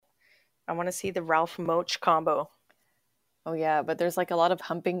I want to see the Ralph Moach combo. Oh yeah, but there's like a lot of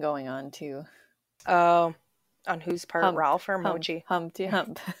humping going on too. Oh, on whose part, Hump, Ralph or hump, Mochi? humpty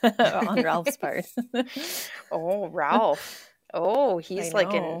hump on Ralph's part. Oh, Ralph. Oh, I he's know.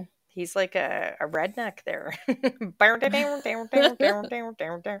 like a redneck there.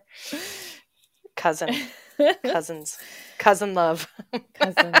 Cousin, cousin love,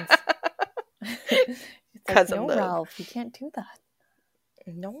 Cousins. It's like, cousin no, love. Ralph, you can't do that.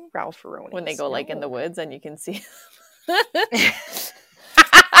 No Ralph Roonies. When they go like in the No. woods and you can see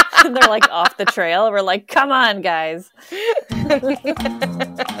and they're like off the trail. We're like, come on, guys.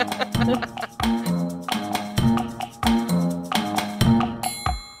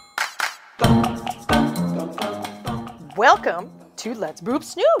 Welcome to Let's Boop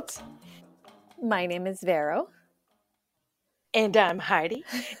Snoots. My name is Vero. And I'm Heidi.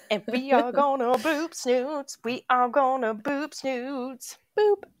 And we are gonna boop snoots. We are gonna boop snoots.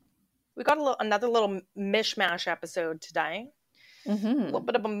 Boop. We got another little mishmash episode today. A little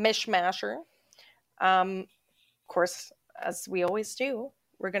bit of a mishmasher. Of course, as we always do,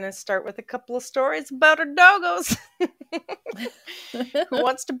 we're going to start with a couple of stories about our doggos. Who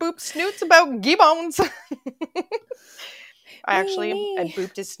wants to boop snoots about gibbons? I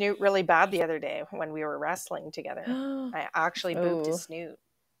booped his snoot really bad the other day when we were wrestling together. I actually booped his snoot,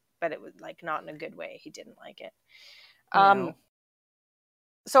 but it was like not in a good way. He didn't like it. No.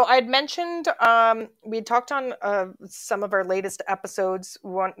 So I'd mentioned we had talked on some of our latest episodes.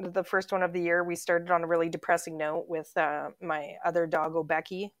 The first one of the year, we started on a really depressing note with my other doggo,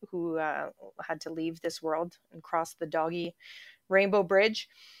 Becky, who had to leave this world and cross the doggy rainbow bridge.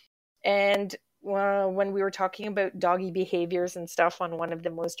 And when we were talking about doggy behaviors and stuff on one of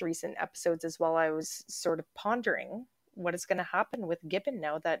the most recent episodes as well, I was sort of pondering what is going to happen with Gibbon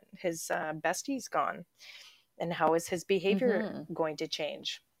now that his bestie's gone. And how is his behavior going to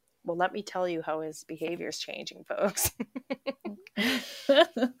change? Well, let me tell you how his behavior is changing, folks.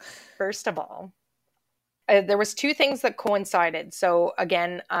 First of all, there was two things that coincided. So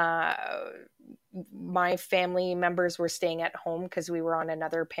again, my family members were staying at home because we were on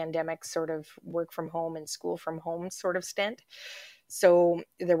another pandemic sort of work from home and school from home sort of stint. So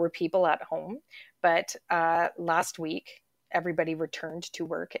there were people at home. But last week, everybody returned to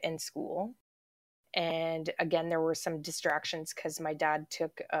work and school. And again, there were some distractions because my dad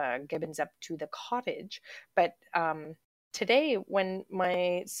took Gibbons up to the cottage. But today, when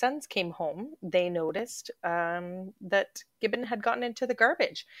my sons came home, they noticed that Gibbon had gotten into the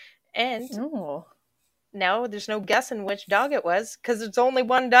garbage. And now there's no guessing which dog it was because it's only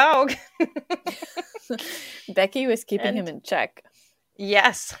one dog. Becky was keeping him in check.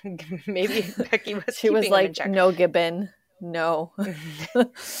 Yes, maybe Becky was She was like, no, Gibbon. No.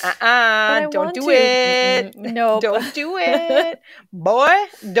 Don't do it. No. Don't do it. Boy,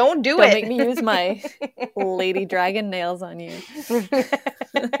 don't do it. Don't make me use my lady dragon nails on you.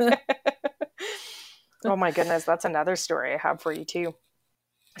 Oh my goodness, that's another story I have for you too.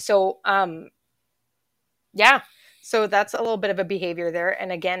 So, yeah. So that's a little bit of a behavior there.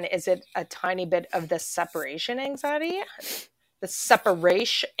 And again, is it a tiny bit of the separation anxiety? The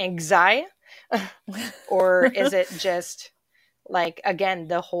separation anxiety? Or is it just like, again,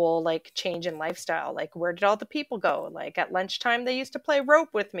 the whole like change in lifestyle? Like, where did all the people go? Like at lunchtime, they used to play rope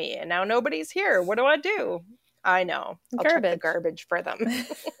with me and now nobody's here. What do? I know. I'll check the garbage for them.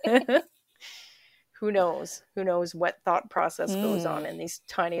 Who knows? Who knows what thought process goes on in these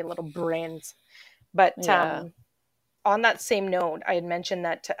tiny little brains. But on that same note, I had mentioned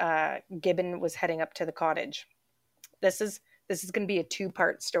that Gibbon was heading up to the cottage. This is going to be a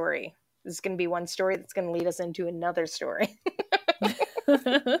two-part story. This is going to be one story that's going to lead us into another story.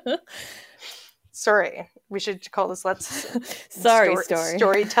 Sorry, we should call this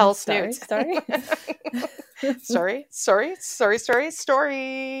story tell snoots. Story.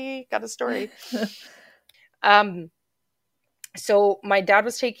 Got a story. So my dad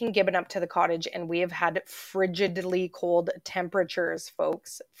was taking Gibbon up to the cottage, and we have had frigidly cold temperatures,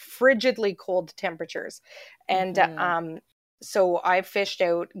 folks. Frigidly cold temperatures. And so I fished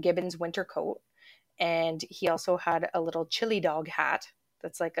out Gibbon's winter coat, and he also had a little chili dog hat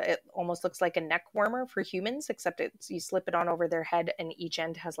that's like it almost looks like a neck warmer for humans, except you slip it on over their head, and each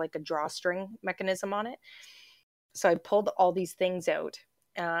end has like a drawstring mechanism on it. So I pulled all these things out,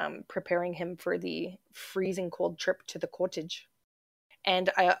 preparing him for the freezing cold trip to the cottage.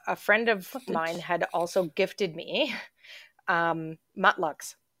 And a friend of mine had also gifted me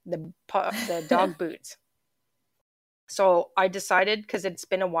Muttlucks, the dog boots. So I decided, because it's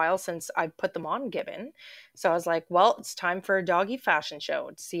been a while since I put them on Gibbon. So I was like, well, it's time for a doggy fashion show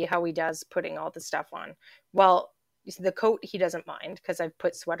to see how he does putting all the stuff on. Well, You see, the coat he doesn't mind because I've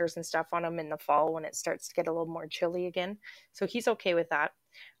put sweaters and stuff on him in the fall when it starts to get a little more chilly again. So he's okay with that.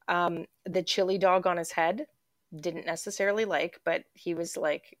 The chili dog on his head didn't necessarily like, but he was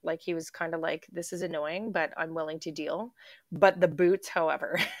he was kind of like, this is annoying, but I'm willing to deal. But the boots,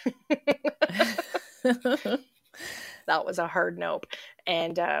 however, that was a hard nope.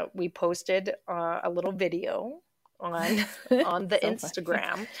 And we posted a little video on the So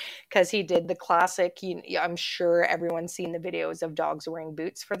Instagram because he did the classic. I'm sure everyone's seen the videos of dogs wearing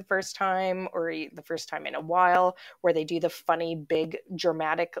boots for the first time or the first time in a while, where they do the funny big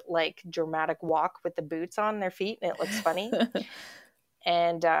dramatic walk with the boots on their feet, and it looks funny.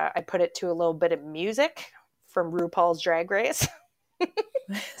 And I put it to a little bit of music from RuPaul's Drag Race.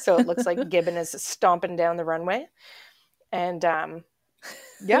 So it looks like Gibbon is stomping down the runway. And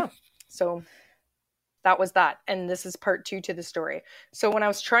yeah, so that was that. And this is part 2 to the story. So when I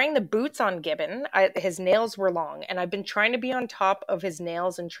was trying the boots on Gibbon, his nails were long, and I've been trying to be on top of his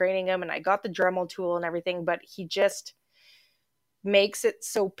nails and training him, and I got the Dremel tool and everything, but he just makes it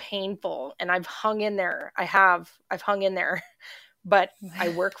so painful. And I've hung in there. I've hung in there, but I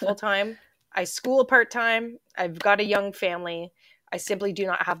work full time. I school part-time. I've got a young family. I simply do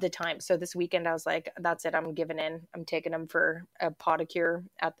not have the time. So this weekend I was like, that's it. I'm giving in. I'm taking them for a pedicure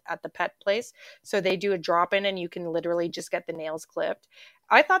at the pet place. So they do a drop-in and you can literally just get the nails clipped.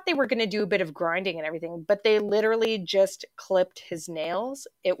 I thought they were going to do a bit of grinding and everything, but they literally just clipped his nails.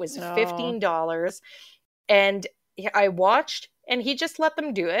 It was $15. And I watched and he just let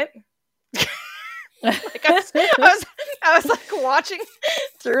them do it. I was like watching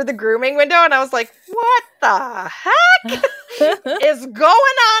through the grooming window and I was like, what the heck is going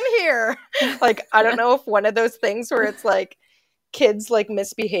on here? Like, I don't know if one of those things where it's like kids like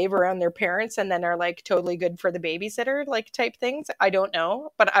misbehave around their parents and then are like totally good for the babysitter, like type things. I don't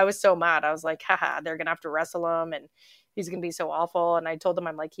know, but I was so mad. I was like, haha, they're going to have to wrestle him and he's going to be so awful. And I told them,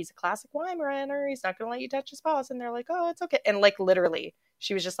 I'm like, he's a classic Weimaraner. He's not going to let you touch his paws. And they're like, oh, it's okay. And like literally,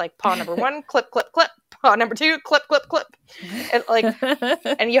 she was just like, paw number 1, clip, clip, clip. Paw number 2, clip, clip, clip. And like,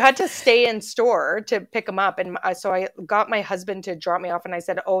 and you had to stay in store to pick them up. And so I got my husband to drop me off. And I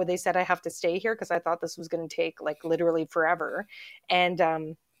said, oh, they said I have to stay here because I thought this was going to take like literally forever.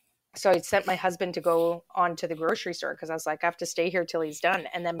 And so I sent my husband to go on to the grocery store because I was like, I have to stay here till he's done.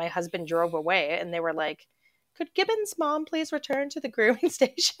 And then my husband drove away and they were like, could Gibbon's mom please return to the grooming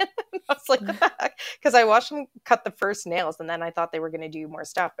station? I was like, what the heck? Because I watched him cut the first nails and then I thought they were going to do more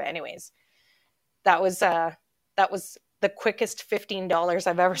stuff. But anyways, that was the quickest $15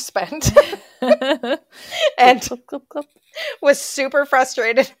 I've ever spent. And clip, clip, clip. Was super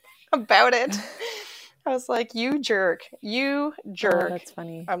frustrated about it. I was like, you jerk. Oh, that's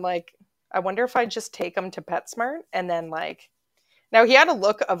funny. I'm like, I wonder if I just take him to PetSmart and then like, now he had a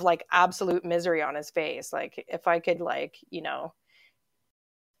look of like absolute misery on his face. Like if I could like, you know,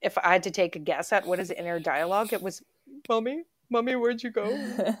 if I had to take a guess at what his inner dialogue, it was, Mommy, where'd you go?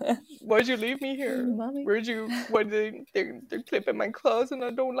 Why'd you leave me here? Mommy. They're clipping my claws and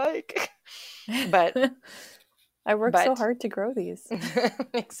I don't like. But I worked so hard to grow these.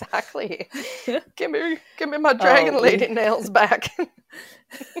 Exactly. Give me my dragon lady nails back.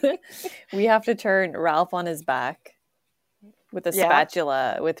 We have to turn Ralph on his back with a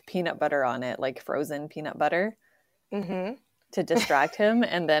spatula with peanut butter on it, like frozen peanut butter, to distract him.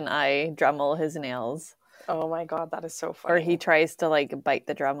 And then I Dremel his nails. Oh my God, that is so funny. Or he tries to like bite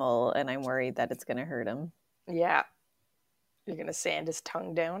the Dremel and I'm worried that it's going to hurt him. Yeah. You're going to sand his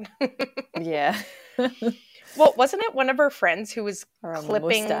tongue down. Yeah. Well, wasn't it one of our friends who was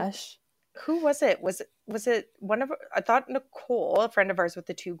clipping? Mustache. Who was it? Was it one of? I thought Nicole, a friend of ours with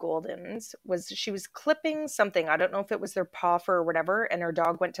the 2 Goldens, she was clipping something. I don't know if it was their paw fur or whatever, and her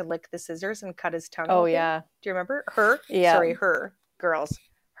dog went to lick the scissors and cut his tongue. Oh open. yeah. Do you remember her? Yeah. Sorry, her girls,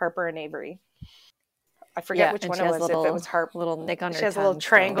 Harper and Avery. I forget which one it was. If it was Harper, little nick on her. She has a little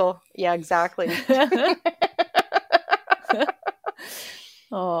triangle. Still. Yeah, exactly.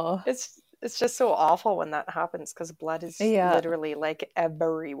 Oh, it's just so awful when that happens because blood is literally like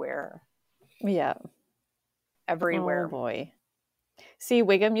everywhere. Yeah. Everywhere. Oh boy. See,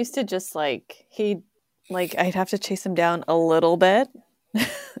 Wiggum used to just I'd have to chase him down a little bit.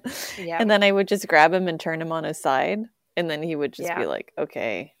 Yeah. And then I would just grab him and turn him on his side. And then he would just be like,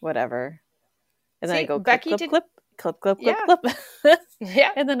 okay, whatever. And then I'd go clip, clip, clip, clip, clip, clip, clip.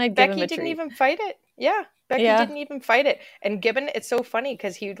 Yeah. And then I'd give him a treat. Becky didn't even fight it. Yeah. Becky didn't even fight it. And Gibbon, it's so funny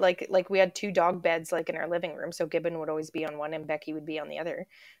because he'd like we had 2 dog beds like in our living room. So Gibbon would always be on one and Becky would be on the other.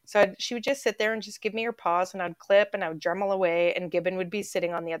 So she would just sit there and just give me her paws and I'd clip and I would Dremel away and Gibbon would be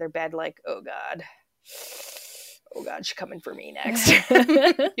sitting on the other bed like, oh God. oh God, she's coming for me next.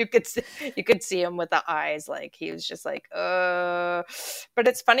 you could see him with the eyes, like he was just like, But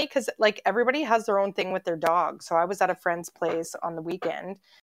it's funny because like everybody has their own thing with their dog. So I was at a friend's place on the weekend,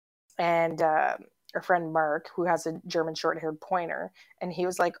 and our friend Mark, who has a German short-haired pointer, and he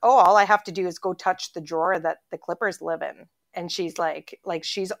was like, oh, all I have to do is go touch the drawer that the Clippers live in. And she's like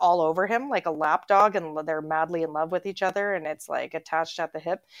she's all over him like a lap dog, and they're madly in love with each other, and it's like attached at the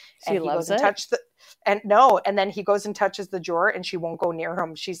hip. She and he loves goes it. And then he goes and touches the drawer, and she won't go near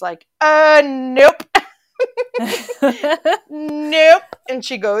him. She's like, nope. Nope. And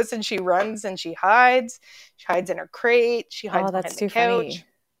she goes and she runs and she hides. She hides in her crate. She hides behind the couch. Funny.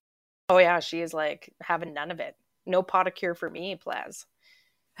 Oh yeah, she is like having none of it. No pot of cure for me, Plaz.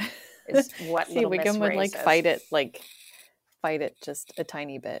 Is what See, Wiggum would like fight it just a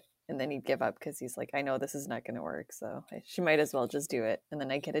tiny bit, and then he'd give up because he's like, I know this is not going to work, so she might as well just do it, and then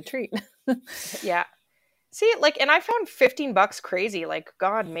I get a treat. Yeah. See, like, and I found $15 crazy. Like,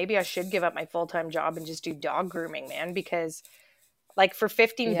 God, maybe I should give up my full-time job and just do dog grooming, man, because like for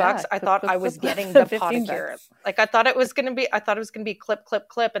 $15, I thought I was getting the pot of cure. Like I thought it was gonna be clip, clip,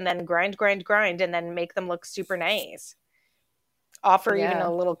 clip, and then grind, and then make them look super nice. Offer even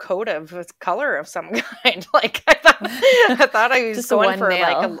a little coat of color of some kind. Like I thought I was just going for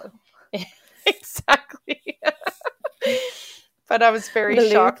nail. Like exactly. But I was very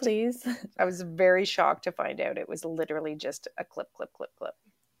shocked. Please. I was very shocked to find out it was literally just a clip.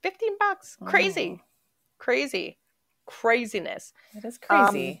 $15. Crazy. Oh. Craziness. That is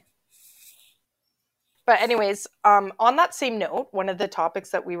crazy. But anyways, on that same note, one of the topics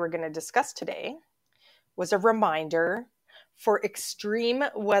that we were going to discuss today was a reminder for extreme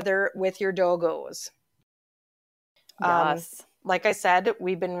weather with your doggos. Yes. Like I said,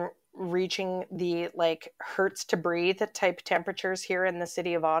 we've been reaching the like hurts to breathe type temperatures here in the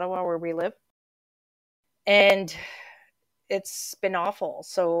city of Ottawa where we live. And it's been awful.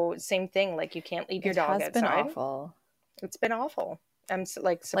 So same thing, like you can't leave your dog outside. It's been awful. It's been awful. I'm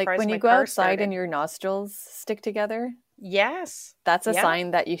like surprised. Like when you go outside and your nostrils stick together. Yes. That's a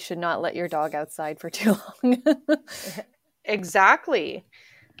sign that you should not let your dog outside for too long. Exactly.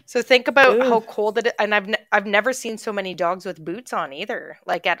 So think about how cold it is. And I've never seen so many dogs with boots on either.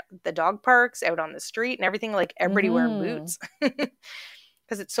 Like at the dog parks, out on the street and everything, like everybody wearing boots.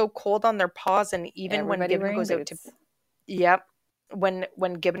 Because it's so cold on their paws. And even when Gibbon goes out to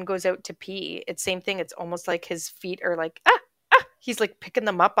when Gibbon goes out to pee, it's same thing. It's almost like his feet are like he's like picking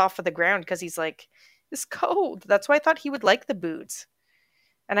them up off of the ground because he's like, it's cold. That's why I thought he would like the boots.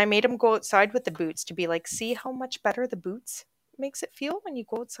 And I made him go outside with the boots to be like, see how much better the boots makes it feel when you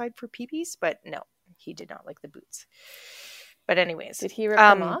go outside for pee-pees. But no, he did not like the boots. But anyways. Did he rip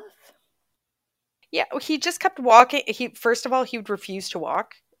them off? Yeah, he just kept walking. First of all, he would refuse to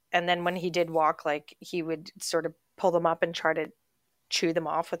walk. And then when he did walk, like he would sort of pull them up and try to chew them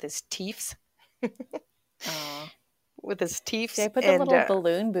off with his teeth. With his teeth. See, I put the little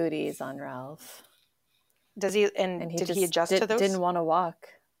balloon booties on Ralph. Does he? And did he adjust to those? Didn't want to walk.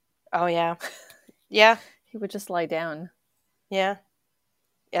 Oh yeah, yeah. He would just lie down. Yeah,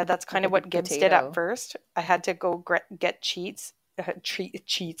 that's kind of what Gibbs did at first. I had to go get cheats.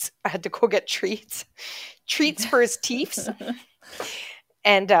 Cheats. I had to go get treats for his teeth,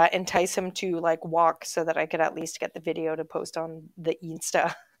 and entice him to like walk so that I could at least get the video to post on the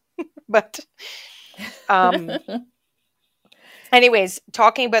Insta. But anyways,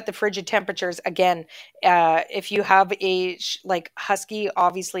 talking about the frigid temperatures again, if you have a like husky,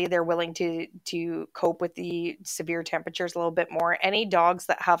 obviously they're willing to cope with the severe temperatures a little bit more. Any dogs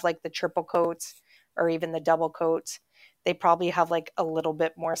that have like the triple coats or even the double coats, they probably have like a little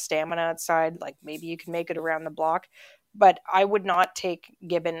bit more stamina outside. Like maybe you can make it around the block, but I would not take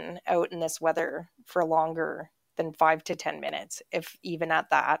Gibbon out in this weather for longer than 5 to 10 minutes, if even at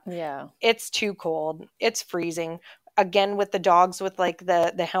that. Yeah, it's too cold. It's freezing. Again, with the dogs, with like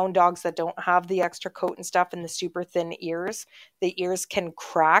the hound dogs that don't have the extra coat and stuff and the super thin ears, the ears can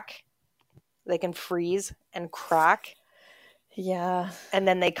crack. They can freeze and crack. Yeah. And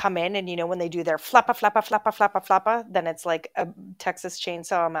then they come in and, you know, when they do their flappa, flappa, flappa, flappa, flappa, then it's like a Texas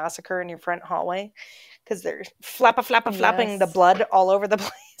Chainsaw Massacre in your front hallway because they're flappa, flappa, flapping the blood all over the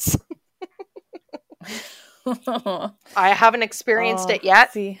place. I haven't experienced it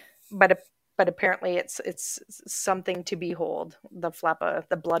yet, but apparently it's something to behold. The flappa,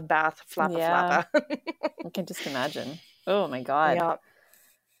 the bloodbath, flappa. I can just imagine. Oh my God. Yeah.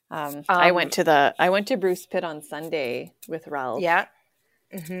 I went to Bruce Pitt on Sunday with Ralph. Yeah.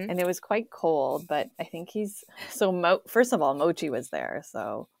 Mm-hmm. And it was quite cold, but I think first of all, Mochi was there,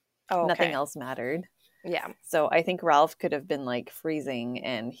 so nothing else mattered. Yeah. So I think Ralph could have been like freezing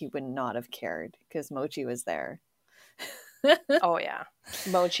and he would not have cared because Mochi was there. Oh yeah,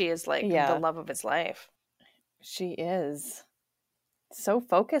 Mochi is like the love of his life. She is so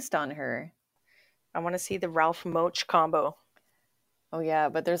focused on her. I want to see the Ralph Moch combo. Oh yeah,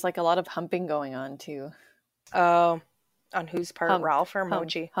 but there's like a lot of humping going on too. Oh, on whose part, Ralph or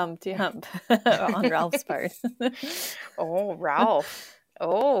Mochi? Hump on Ralph's part. Oh, Ralph.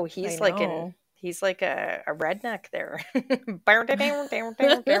 Oh, he's like a redneck there.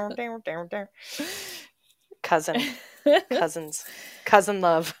 Cousin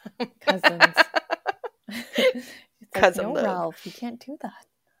love. Cousins. Cousin no, love. Ralph, you can't do that.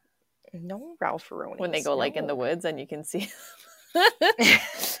 No, Ralph Roni. When they go like in the woods and you can see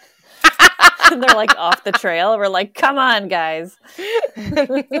and they're like off the trail. We're like, come on, guys.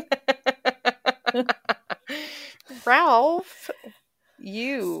 Ralph,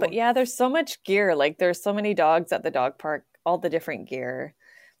 But yeah, there's so much gear. Like there's so many dogs at the dog park, all the different gear,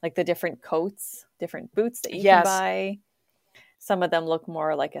 like the different coats, different boots that you can buy. Some of them look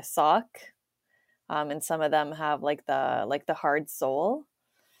more like a sock. And some of them have like the hard sole.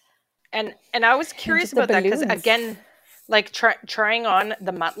 And I was curious about that because again, like trying on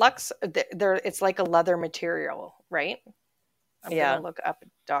the Muttlucks, it's like a leather material, right? I'm gonna look up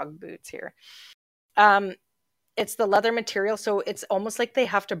dog boots here. It's the leather material, so it's almost like they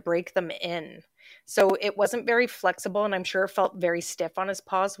have to break them in. So it wasn't very flexible, and I'm sure it felt very stiff on his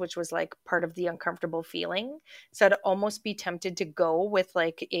paws, which was like part of the uncomfortable feeling. So I'd almost be tempted to go with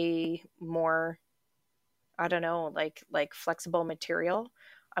like a more, I don't know, like flexible material.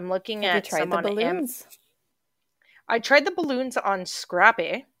 I'm looking at some on balloons. I tried the balloons on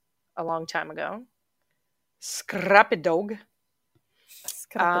Scrappy a long time ago. Scrappy dog.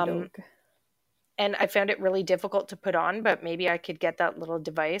 And I found it really difficult to put on, but maybe I could get that little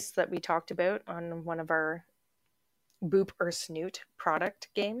device that we talked about on one of our Boop or Snoot product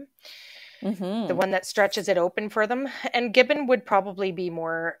game. Mm-hmm. The one that stretches it open for them. And Gibbon would probably be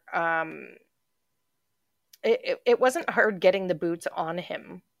more... It wasn't hard getting the boots on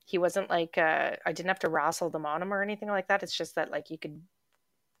him. He wasn't like... I didn't have to wrestle them on him or anything like that. It's just that like you could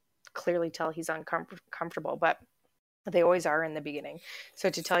clearly tell he's uncomfortable, but... They always are in the beginning. So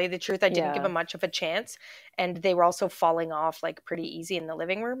to tell you the truth, I didn't give him much of a chance. And they were also falling off like pretty easy in the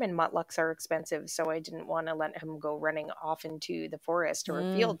living room, and Muttlucks are expensive. So I didn't want to let him go running off into the forest or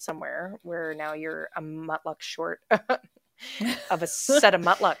a field somewhere where now you're a Muttluck short of a set of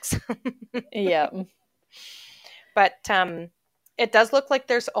Muttlucks. Yeah. But it does look like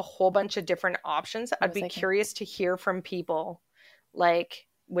there's a whole bunch of different options. I'd be curious to hear from people like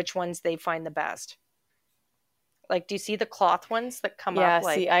which ones they find the best. Like, do you see the cloth ones that come up? Yeah,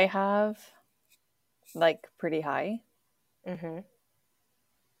 see, I have, like, pretty high. Mm-hmm.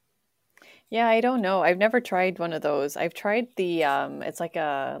 Yeah, I don't know. I've never tried one of those. I've tried the, it's like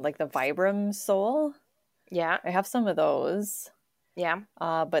the Vibram sole. Yeah. I have some of those. Yeah.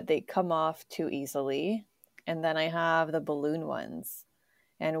 But they come off too easily. And then I have the balloon ones.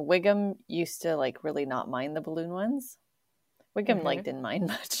 And Wiggum used to, like, really not mind the balloon ones. Wiggum, like, didn't mind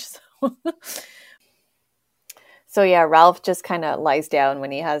much, so... So yeah, Ralph just kind of lies down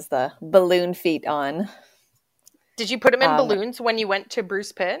when he has the balloon feet on. Did you put him in balloons when you went to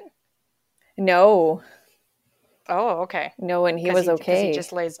Bruce Pitt? No. Oh, okay. No, and he was okay. He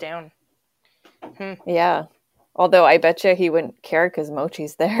just lays down. Yeah. Although I bet you he wouldn't care because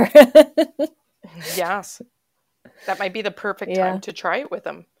Mochi's there. Yes. That might be the perfect time to try it with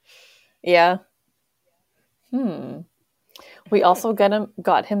him. Yeah. We also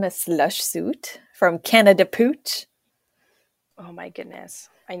got him a slush suit from Canada Pooch. Oh my goodness.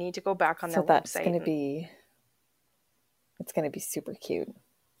 I need to go back on their that's website. It's going to be super cute.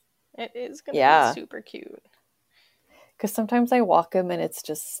 It is going to be super cute. Because sometimes I walk him and it's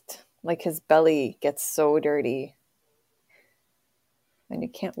just like his belly gets so dirty. And you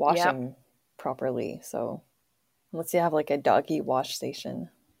can't wash him properly. So unless you have like a doggy wash station,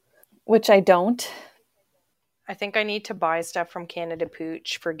 which I don't. I think I need to buy stuff from Canada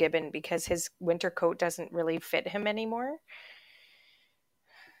Pooch for Gibbon because his winter coat doesn't really fit him anymore.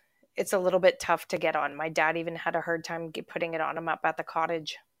 It's a little bit tough to get on. My dad even had a hard time putting it on him up at the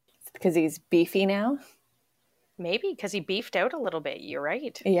cottage. Because he's beefy now? Maybe because he beefed out a little bit. You're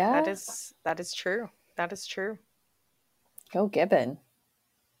right. Yeah. That is true. That is true. Go Gibbon.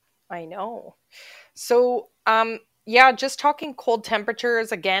 I know. So, yeah, just talking cold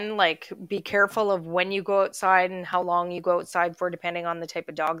temperatures again, like be careful of when you go outside and how long you go outside for, depending on the type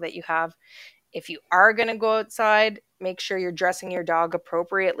of dog that you have. If you are going to go outside, make sure you're dressing your dog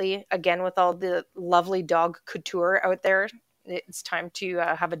appropriately. Again, with all the lovely dog couture out there, it's time to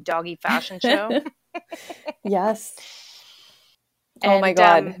have a doggy fashion show. Yes. Oh my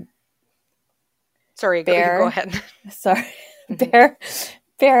God. Sorry, go ahead. Sorry. Mm-hmm.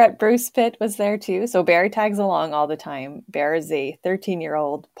 Bear at Bruce Pit was there too. So Bear tags along all the time. Bear is a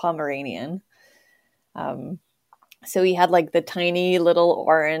 13-year-old Pomeranian. So he had like the tiny little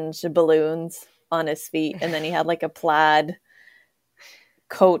orange balloons on his feet, and then he had like a plaid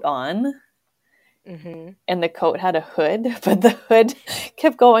coat on. Mm-hmm. And the coat had a hood, but the hood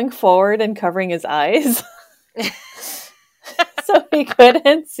kept going forward and covering his eyes. So he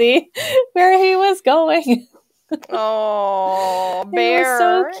couldn't see where he was going. Oh, Bear. It was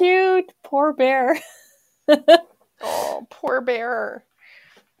so cute. Poor Bear. Oh, poor Bear.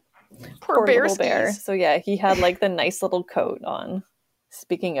 Poor little Bear. So yeah, he had like the nice little coat on.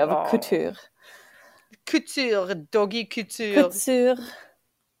 Speaking of couture. Couture, doggy couture. Couture.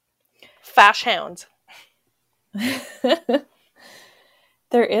 Fash hound.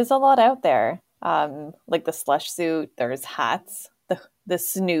 There is a lot out there. Like the slush suit, there's hats, the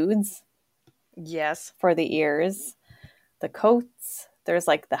snoods. Yes. For the ears. The coats. There's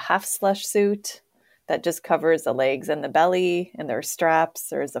like the half slush suit that just covers the legs and the belly, and there are straps.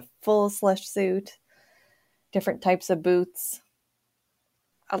 There's a full slush suit. Different types of boots.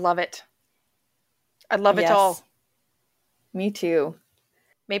 I love it. I love it all. Me too.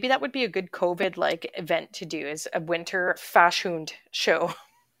 Maybe that would be a good COVID like event to do, is a winter fashion show.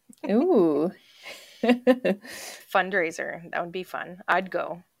 Ooh. Fundraiser. That would be fun. I'd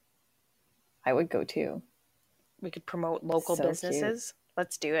go. I would go too. We could promote local businesses. Cute.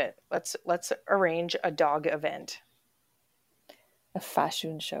 Let's do it. Let's arrange a dog event. A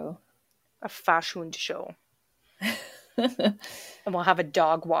fashion show. A fashion show. And we'll have a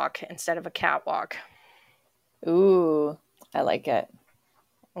dog walk instead of a cat walk. Ooh, I like it.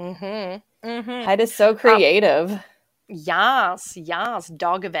 Mm-hmm. Mm-hmm. Hyde is so creative. Yes,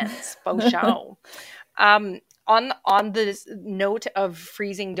 dog events, faux show. On the note of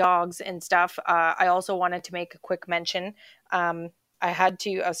freezing dogs and stuff, I also wanted to make a quick mention. I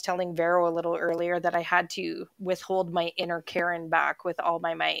was telling Vero a little earlier that I had to withhold my inner Karen back with all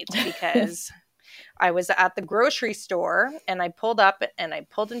my might, because I was at the grocery store and I pulled up and I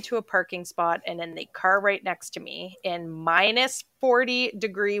pulled into a parking spot, and in the car right next to me in minus 40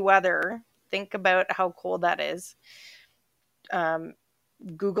 degree weather. Think about how cold that is.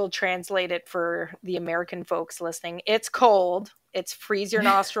 Google Translate it for the American folks listening. It's cold. It's freeze your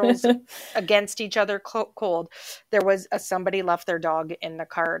nostrils against each other cold. There was somebody left their dog in the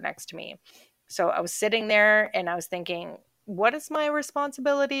car next to me. So I was sitting there and I was thinking, what is my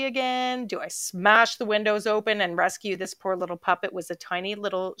responsibility again? Do I smash the windows open and rescue this poor little pup? It was a tiny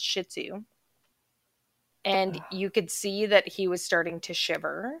little Shih Tzu. And you could see that he was starting to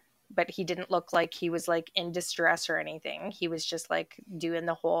shiver, but he didn't look like he was like in distress or anything. He was just like doing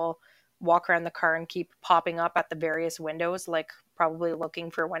the whole walk around the car and keep popping up at the various windows, like probably looking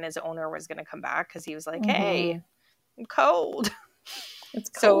for when his owner was going to come back, because he was like, hey, I'm cold. It's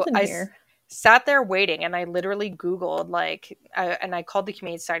cold in here. Sat there waiting, and I literally Googled and I called the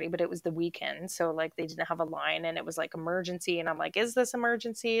Humane Society, but it was the weekend, so like they didn't have a line, and it was like emergency, and I'm like, is this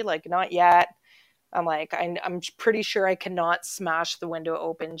emergency? Like, not yet. I'm like, I'm pretty sure I cannot smash the window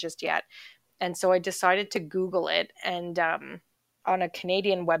open just yet. And so I decided to Google it, and on a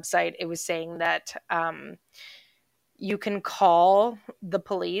Canadian website, it was saying that you can call the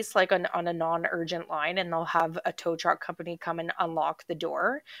police like on a non-urgent line, and they'll have a tow truck company come and unlock the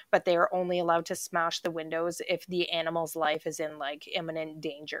door, but they are only allowed to smash the windows if the animal's life is in like imminent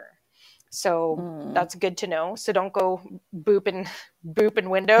danger. So that's good to know. So don't go booping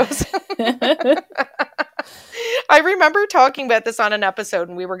windows. I remember talking about this on an episode,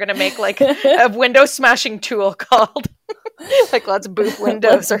 and we were going to make like a window smashing tool called like let's boop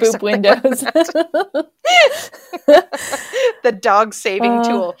windows. Let's boop windows. Like the dog saving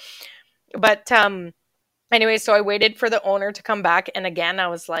tool. But anyway, so I waited for the owner to come back, and again I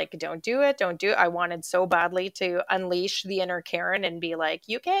was like, don't do it. I wanted so badly to unleash the inner Karen and be like,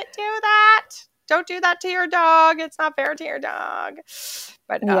 you can't do that. Don't do that to your dog. It's not fair to your dog.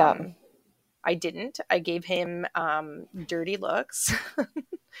 But I didn't. I gave him dirty looks,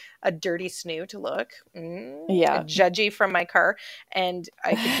 a dirty snoot look, judgy from my car, and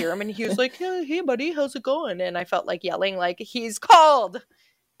I could hear him, and he was like, hey buddy, how's it going? And I felt like yelling, like, he's cold.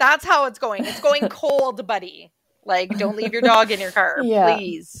 That's how it's going. It's going cold, buddy. Like, don't leave your dog in your car,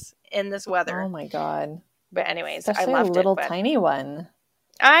 please, in this weather. Oh my God. But anyways, especially I left a little tiny one.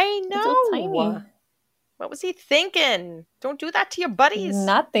 I know. Little tiny. What was he thinking? Don't do that to your buddies.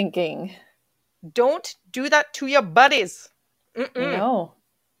 Not thinking. Don't do that to your buddies. No.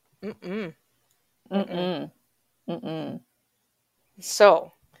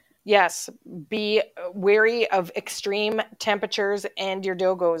 So, Yes, be wary of extreme temperatures and your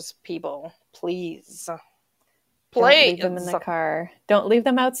doggos, people. Please. Don't leave them in the car. Don't leave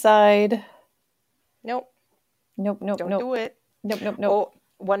them outside. Nope. Nope. Don't do it. Nope. Oh,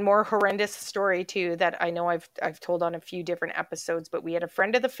 one more horrendous story too that I know I've told on a few different episodes, but we had a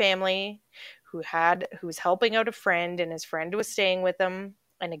friend of the family who was helping out a friend, and his friend was staying with him.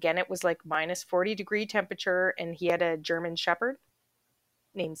 And again, it was like minus 40-degree temperature, and he had a German Shepherd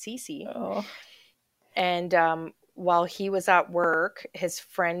named Cece. Oh. And while he was at work, his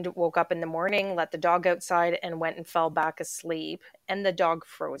friend woke up in the morning, let the dog outside, and went and fell back asleep. And the dog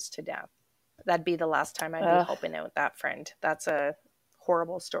froze to death. That'd be the last time I'd be helping out that friend. That's a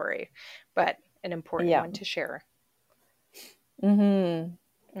horrible story, but an important one to share.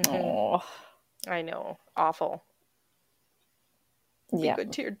 Oh. I know. Awful. Be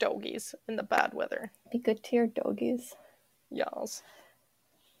good to your doggies in the bad weather. Be good to your doggies. Yes.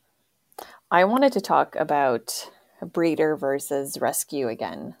 I wanted to talk about breeder versus rescue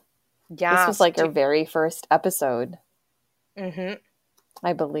again. Yeah. This was like our very first episode.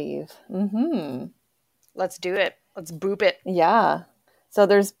 I believe. Let's do it. Let's boop it. Yeah. So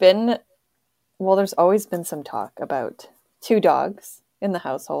there's always been some talk about 2 dogs in the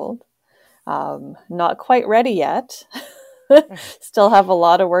household. Not quite ready yet. Still have a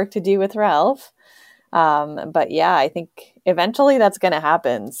lot of work to do with Ralph. But yeah, I think eventually that's going to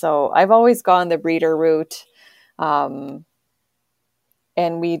happen. So I've always gone the breeder route. And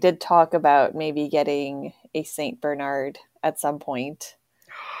we did talk about maybe getting a Saint Bernard at some point.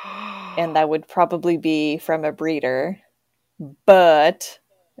 And that would probably be from a breeder.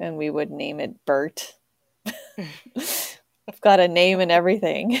 And we would name it Bert. I've got a name and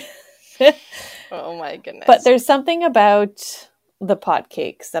everything. Oh my goodness. But there's something about the pot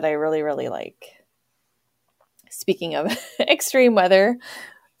cakes that I really, really like. Speaking of extreme weather,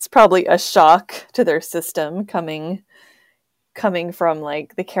 it's probably a shock to their system coming from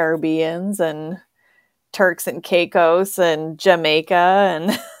like the Caribbeans and Turks and Caicos and Jamaica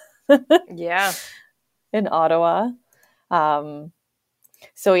and in Ottawa.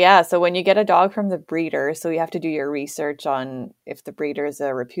 So when you get a dog from the breeder, so you have to do your research on if the breeder is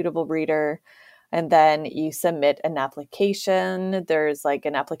a reputable breeder, and then you submit an application. There's like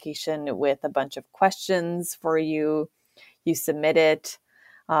an application with a bunch of questions for you. You submit it,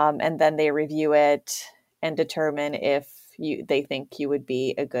 and then they review it and determine if they think you would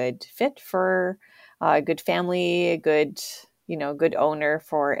be a good fit for a good family, a good owner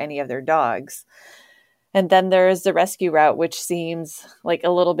for any of their dogs. And then there's the rescue route, which seems like a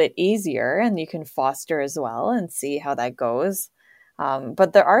little bit easier, and you can foster as well and see how that goes.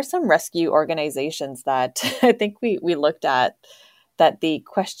 But there are some rescue organizations that I think we looked at that the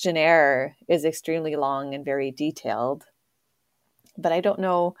questionnaire is extremely long and very detailed. But I don't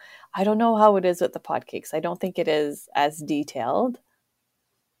know how it is with the pot cakes. I don't think it is as detailed.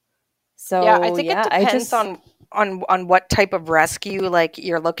 So yeah, I think it depends on what type of rescue like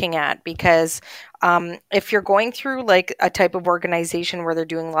you're looking at, because if you're going through like a type of organization where they're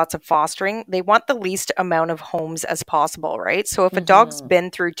doing lots of fostering, they want the least amount of homes as possible, right? So if a dog's been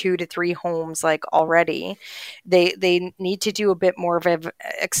through 2 to 3 homes like already, they need to do a bit more of an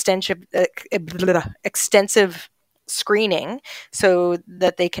extensive screening so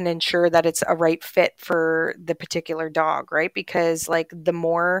that they can ensure that it's a right fit for the particular dog, right? Because like the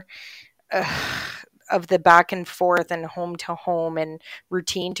more of the back and forth and home to home and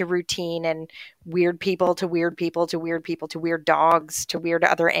routine to routine and weird people to weird people to weird people to weird dogs to weird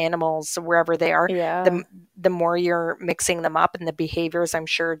other animals, wherever they are, the more you're mixing them up, and the behaviors, I'm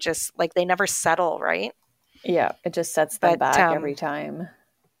sure, just like they never settle, right? Yeah, it just sets them back every time.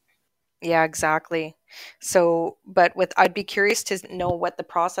 Yeah, exactly. So, I'd be curious to know what the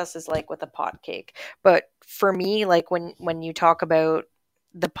process is like with a pot cake. But for me, like when you talk about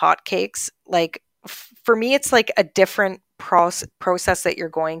the pot cakes, like for me, it's like a different process that you're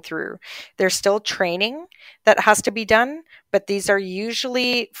going through. There's still training that has to be done, but these are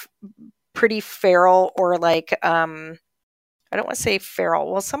usually pretty feral, or like, I don't want to say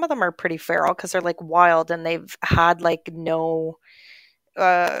feral. Well, some of them are pretty feral because they're like wild and they've had like no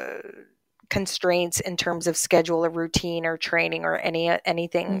constraints in terms of schedule or routine or training or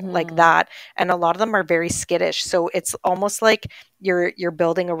anything like that. And a lot of them are very skittish. So it's almost like you're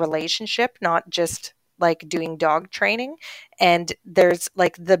building a relationship, not just like doing dog training. And there's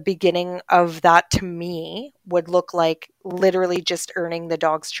like the beginning of that, to me, would look like literally just earning the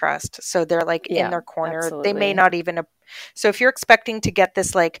dog's trust. So they're like in their corner. Absolutely. They may not even. So if you're expecting to get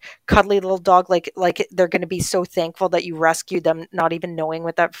this like cuddly little dog, like they're going to be so thankful that you rescued them, not even knowing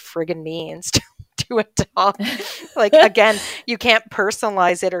what that friggin' means to to a dog. Like, again, you can't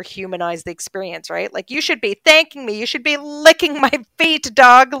personalize it or humanize the experience, right? Like, you should be thanking me. You should be licking my feet,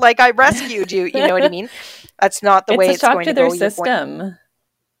 dog, like I rescued you. You know what I mean? That's not the way it's going to their go. System.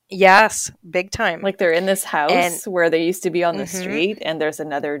 Yes, big time. Like, they're in this house where they used to be on the street, and there's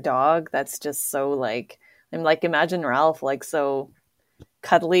another dog that's just so, like, I'm like, imagine Ralph, like, so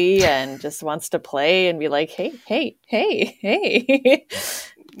cuddly and just wants to play and be like, hey, hey, hey, hey.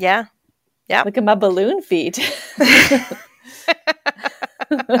 Yeah. Yeah. Look at my balloon feet.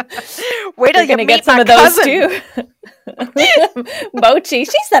 Wait till you gonna meet get some my of those cousin. too. Mochi,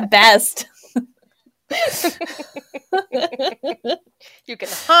 she's the best. You can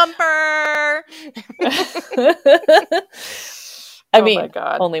hump her. I mean,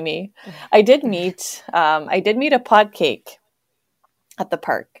 only me. I did meet a pod cake at the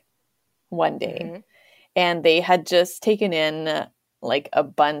park one day, and they had just taken in like a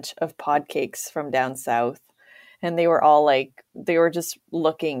bunch of pod cakes from down south, and they were all like, they were just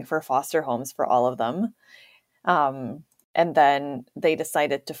looking for foster homes for all of them. And then they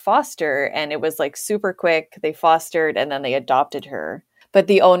decided to foster, and it was like super quick. They fostered and then they adopted her. But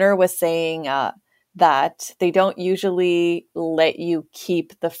the owner was saying that they don't usually let you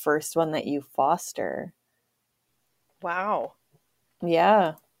keep the first one that you foster. Wow.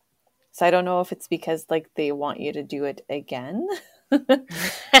 Yeah. So I don't know if it's because like they want you to do it again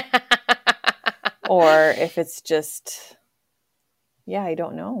or if it's just, yeah, I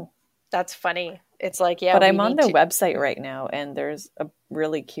don't know. That's funny. It's like, yeah. But I'm on the website right now and there's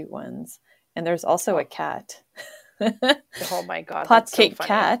really cute ones. And there's also a cat. Oh my God. Pod cake so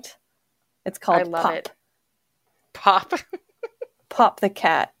cat. It's called I love Pop. It. Pop. Pop the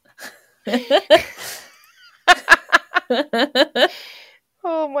cat.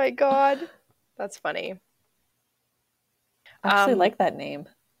 Oh my God. That's funny. I actually like that name.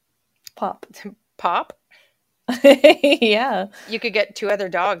 Pop. Pop? Yeah. You could get 2 other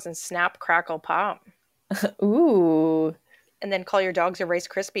dogs and snap, crackle, pop. Ooh. And then call your dogs your Rice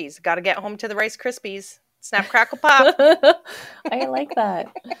Krispies. Got to get home to the Rice Krispies. Snap, crackle, pop. I like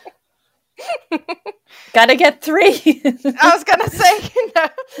that. Gotta get 3. I was gonna say,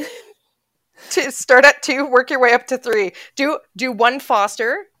 to start at 2, work your way up to 3. Do 1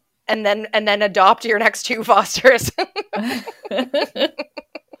 foster, and then adopt your next 2 fosters.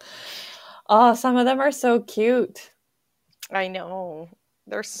 Oh, some of them are so cute. I know.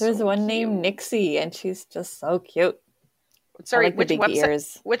 There's one named Nixie, and she's just so cute. Sorry, like the big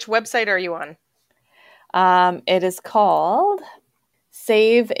ears. Which website are you on? It is called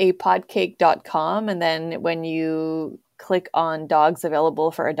saveapodcake.com, and then when you click on dogs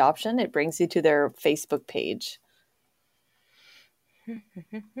available for adoption, it brings you to their Facebook page.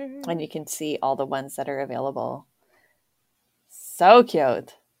 And you can see all the ones that are available. So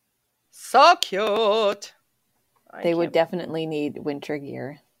cute. So cute. They would definitely need winter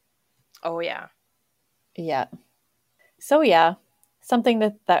gear. Oh, yeah. Yeah. So, yeah, something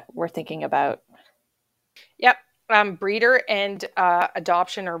that we're thinking about. Yep. Breeder and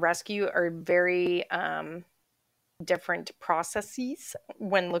adoption or rescue are very different processes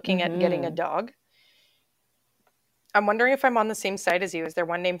when looking at getting a dog. I'm wondering if I'm on the same side as you. Is there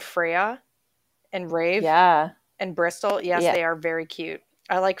one named Freya and Rave? Yeah. And Bristol? Yes, They are very cute.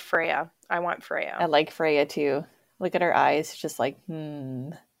 I like Freya. I want Freya. I like Freya too. Look at her eyes. Just like,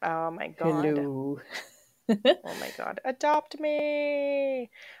 Oh my God. Hello. Oh my God. Adopt me.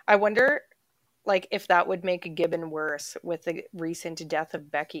 I wonder, like, if that would make a Gibbon worse with the recent death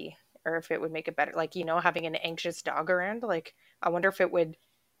of Becky, or if it would make it better. Like, you know, having an anxious dog around. Like, I wonder if it would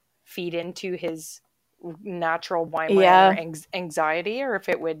feed into his natural Weimaraner anxiety, or if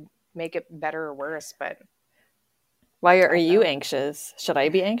it would make it better or worse. But why are you anxious? Should I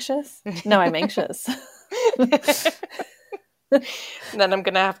be anxious? No, I'm anxious. Then I'm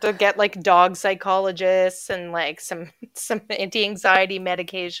gonna have to get like dog psychologists and like some anti-anxiety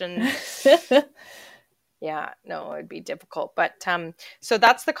medication. Yeah, no, it'd be difficult. But so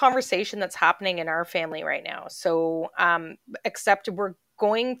that's the conversation that's happening in our family right now. So except we're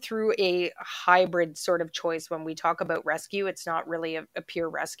going through a hybrid sort of choice when we talk about rescue. It's not really a pure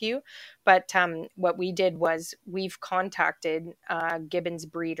rescue, but what we did was we've contacted Gibbon's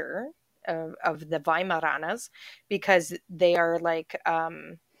breeder of the Weimaranas, because they are like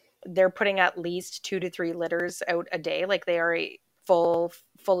they're putting at least 2 to 3 litters out a day. Like, they are a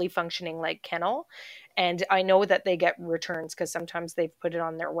fully functioning like kennel. And I know that they get returns, because sometimes they've put it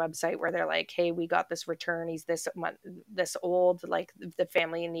on their website where they're like, hey, we got this return, he's this old, like the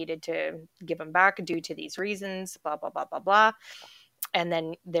family needed to give him back due to these reasons, blah blah blah blah blah. and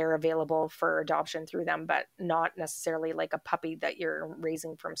then they're available for adoption through them, but not necessarily like a puppy that you're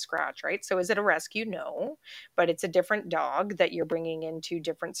raising from scratch, right? So is it a rescue? No, but it's a different dog that you're bringing into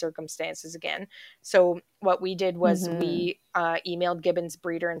different circumstances again. So what we did was we emailed Gibbon's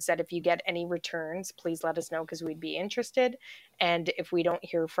breeder and said, if you get any returns, please let us know because we'd be interested. And if we don't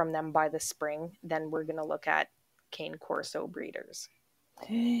hear from them by the spring, then we're going to look at Cane Corso breeders.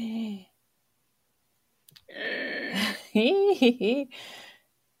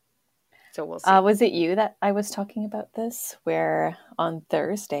 So we'll see. Was it you that I was talking about this, where on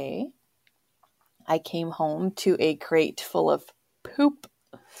Thursday I came home to a crate full of poop?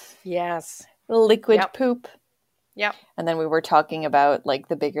 Yes. Liquid poop. Yep. And then we were talking about like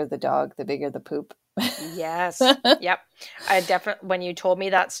the bigger the dog, the bigger the poop. Yes. Yep. I definitely, when you told me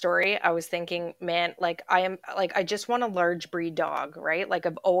that story, I was thinking, man, like I just want a large breed dog, right? Like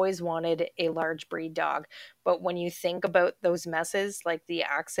I've always wanted a large breed dog. But when you think about those messes, like the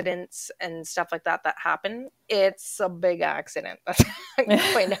accidents and stuff like that happen, it's a big accident that's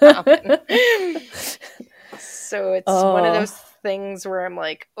going to happen. So it's one of those things where I'm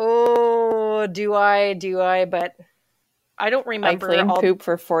like, oh, do I? But I don't remember. I cleaned poop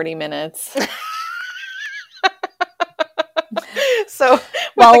for 40 minutes. So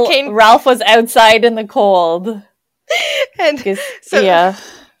while Ralph was outside in the cold. And so, yeah.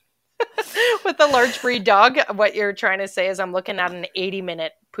 With the large breed dog, what you're trying to say is I'm looking at an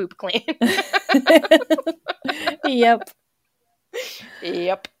 80-minute poop clean. Yep.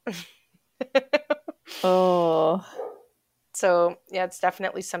 Oh. So, yeah, it's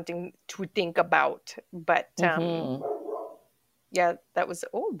definitely something to think about. But, yeah, that was,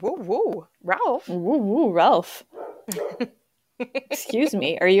 whoa, Ralph. Woo, Ralph. Excuse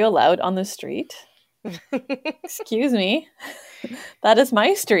me, are you allowed on the street? Excuse me. That is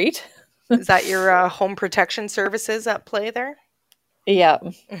my street. Is that your home protection services at play there? Yeah.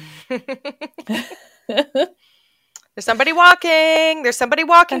 There's somebody walking. There's somebody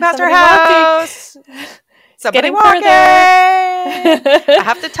walking past our house. Somebody walking. I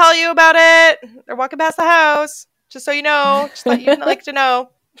have to tell you about it. They're walking past the house. Just so you know. Just thought you'd like to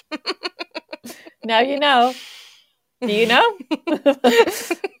know. Now you know. Do you know? You know?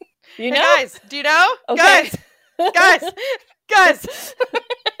 Hey guys, do you know? Okay. Guys.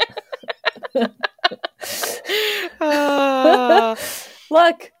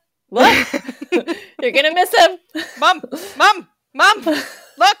 Look. You're going to miss him. Mom.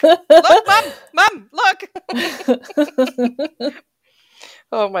 Look, Mom, look.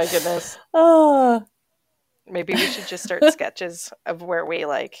 Oh my goodness. Maybe we should just start sketches of where we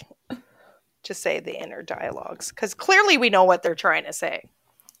like just say the inner dialogues, because clearly we know what they're trying to say.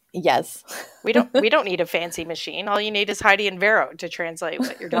 Yes. We don't need a fancy machine. All you need is Heidi and Vero to translate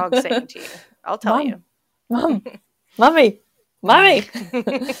what your dog's saying to you. I'll tell you. Mom. Mommy.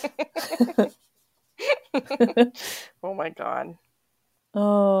 Oh my God.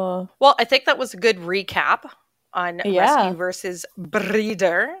 Oh. Well, I think that was a good recap on rescue versus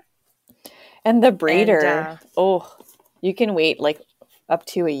breeder. And the breeder. You can wait like up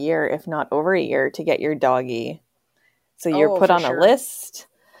to a year, if not over a year, to get your doggy. So you're put on a list.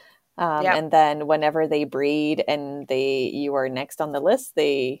 And then whenever they breed and you are next on the list,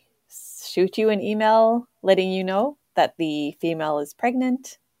 they shoot you an email letting you know that the female is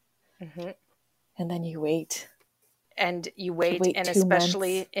pregnant. Mm-hmm. And then you wait. And you wait and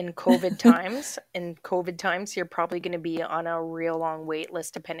especially in COVID times, you're probably going to be on a real long wait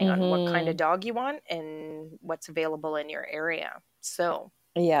list depending on what kind of dog you want and what's available in your area. So,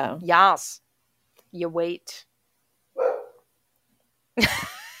 yes, you wait.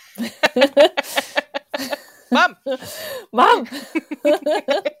 Mom.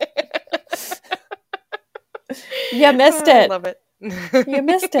 You missed it. I love it. You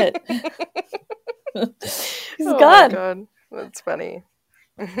missed it. He's gone. My God. That's funny.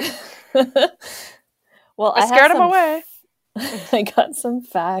 Well, I scared him away. I got some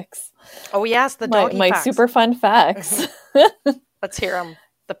facts. Oh yes, the doggy my facts. super fun facts. Let's hear them.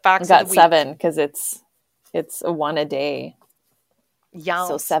 The facts. I got of the 7 because it's one a day. Yeah.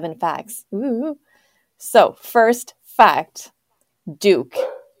 So 7 facts. Ooh. So first fact, Duke.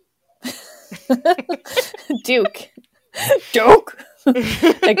 Duke.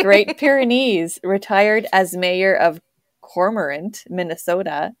 The Great Pyrenees retired as mayor of Cormorant,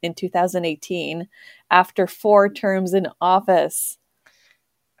 Minnesota in 2018 after 4 terms in office.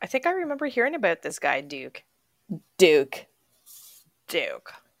 I think I remember hearing about this guy, Duke.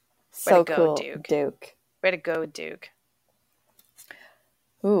 So cool, Duke. Way to go, Duke.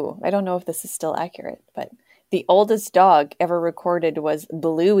 Ooh, I don't know if this is still accurate, but the oldest dog ever recorded was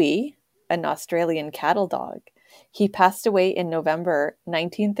Bluey, an Australian cattle dog. He passed away in November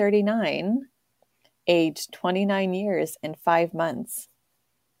 1939, aged 29 years and 5 months.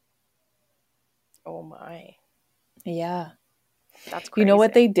 Oh my. Yeah. That's crazy. You know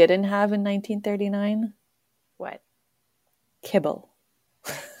what they didn't have in 1939? What? Kibble.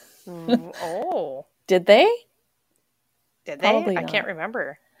 Oh. Did they? Did they? Probably I not. can't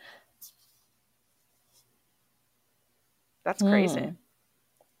remember. That's crazy.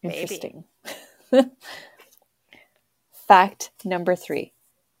 Interesting. Fact number 3.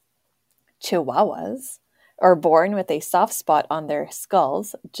 Chihuahuas are born with a soft spot on their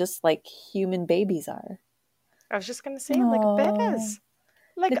skulls, just like human babies are. I was just going to say, like babies.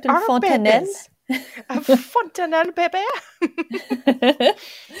 Like little our fontanelle. babies. A fontanelle baby.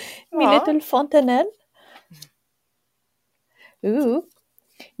 Me little fontanelle. Ooh.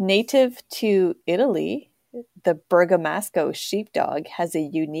 Native to Italy, the Bergamasco sheepdog has a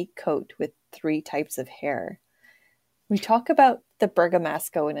unique coat with 3 types of hair. We talk about the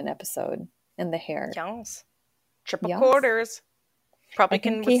Bergamasco in an episode and the hair. Yes. Triple quarters. Probably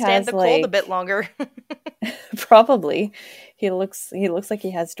can withstand the cold a bit longer. Probably. He looks like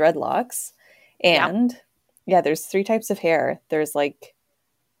he has dreadlocks. And there's 3 types of hair. There's like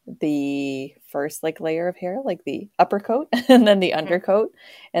the first like layer of hair, like the upper coat, and then the undercoat,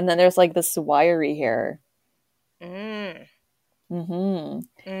 and then there's like this wiry hair. And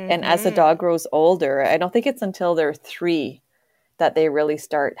as the dog grows older, I don't think it's until they're 3 that they really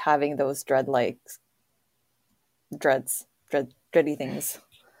start having those dready things.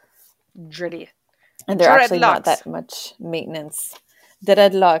 Dready. And they're actually not that much maintenance.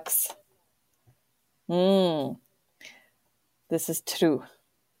 Dreadlocks. This is true.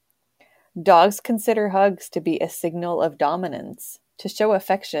 Dogs consider hugs to be a signal of dominance. To show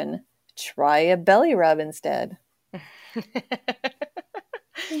affection, try a belly rub instead.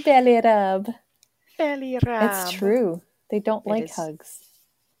 Belly rub. Belly rub. It's true. They don't like hugs.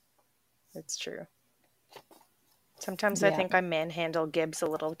 It's true. Sometimes I think I manhandle Gibbs a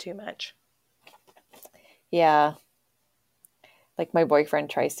little too much. Yeah. Like my boyfriend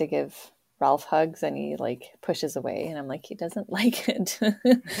tries to give Ralph hugs and he like pushes away and I'm like, he doesn't like it.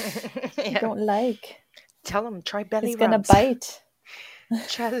 I don't like. Tell him, try belly He's rubs. Gonna bite.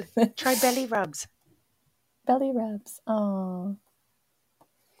 Try belly rubs. Belly rubs. Oh.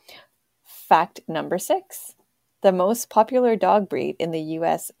 Fact number 6. The most popular dog breed in the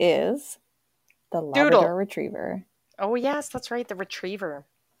U.S. is the Labrador Retriever. Oh, yes, that's right. The Retriever.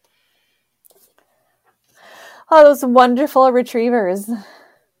 Oh, those wonderful retrievers.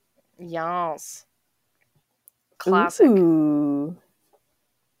 Yes. Classic. Ooh.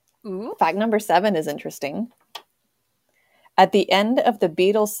 Fact number 7 is interesting. At the end of the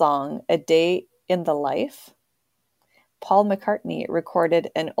Beatles song, A Day in the Life, Paul McCartney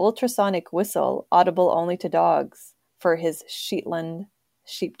recorded an ultrasonic whistle audible only to dogs for his Shetland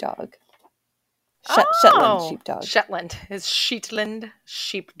sheepdog. Shetland sheepdog. Shetland. His Shetland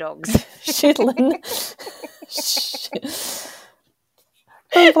sheepdogs. Shetland.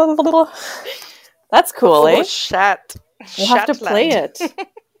 That's cool, eh? We'll have to play it.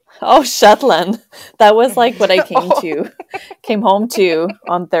 Oh, Shetland. That was like what I came home to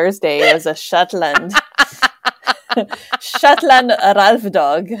on Thursday. It was a Shetland. Shetland Ralph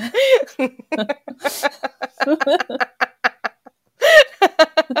dog.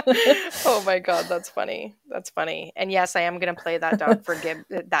 Oh my god, that's funny. That's funny. And yes, I am going to play that dog for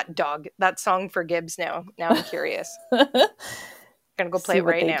that song for Gibbs now. Now I'm curious. I'm going to go play it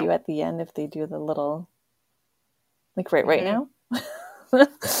right now. See what they do at the end if they do the little like right now.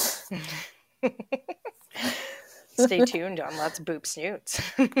 Stay tuned on Let's Boop Snoots.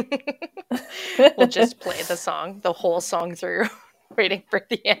 We'll just play the whole song through, waiting for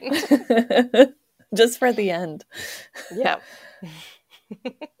the end. Just for the end. Yeah.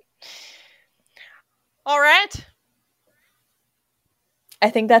 All right. I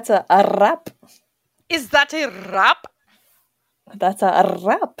think that's a wrap. Is that a wrap? That's a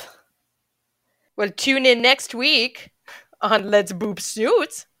wrap. Well, tune in next week on Let's Boop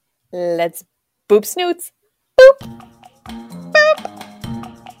Snoots. Let's Boop Snoots. Boop.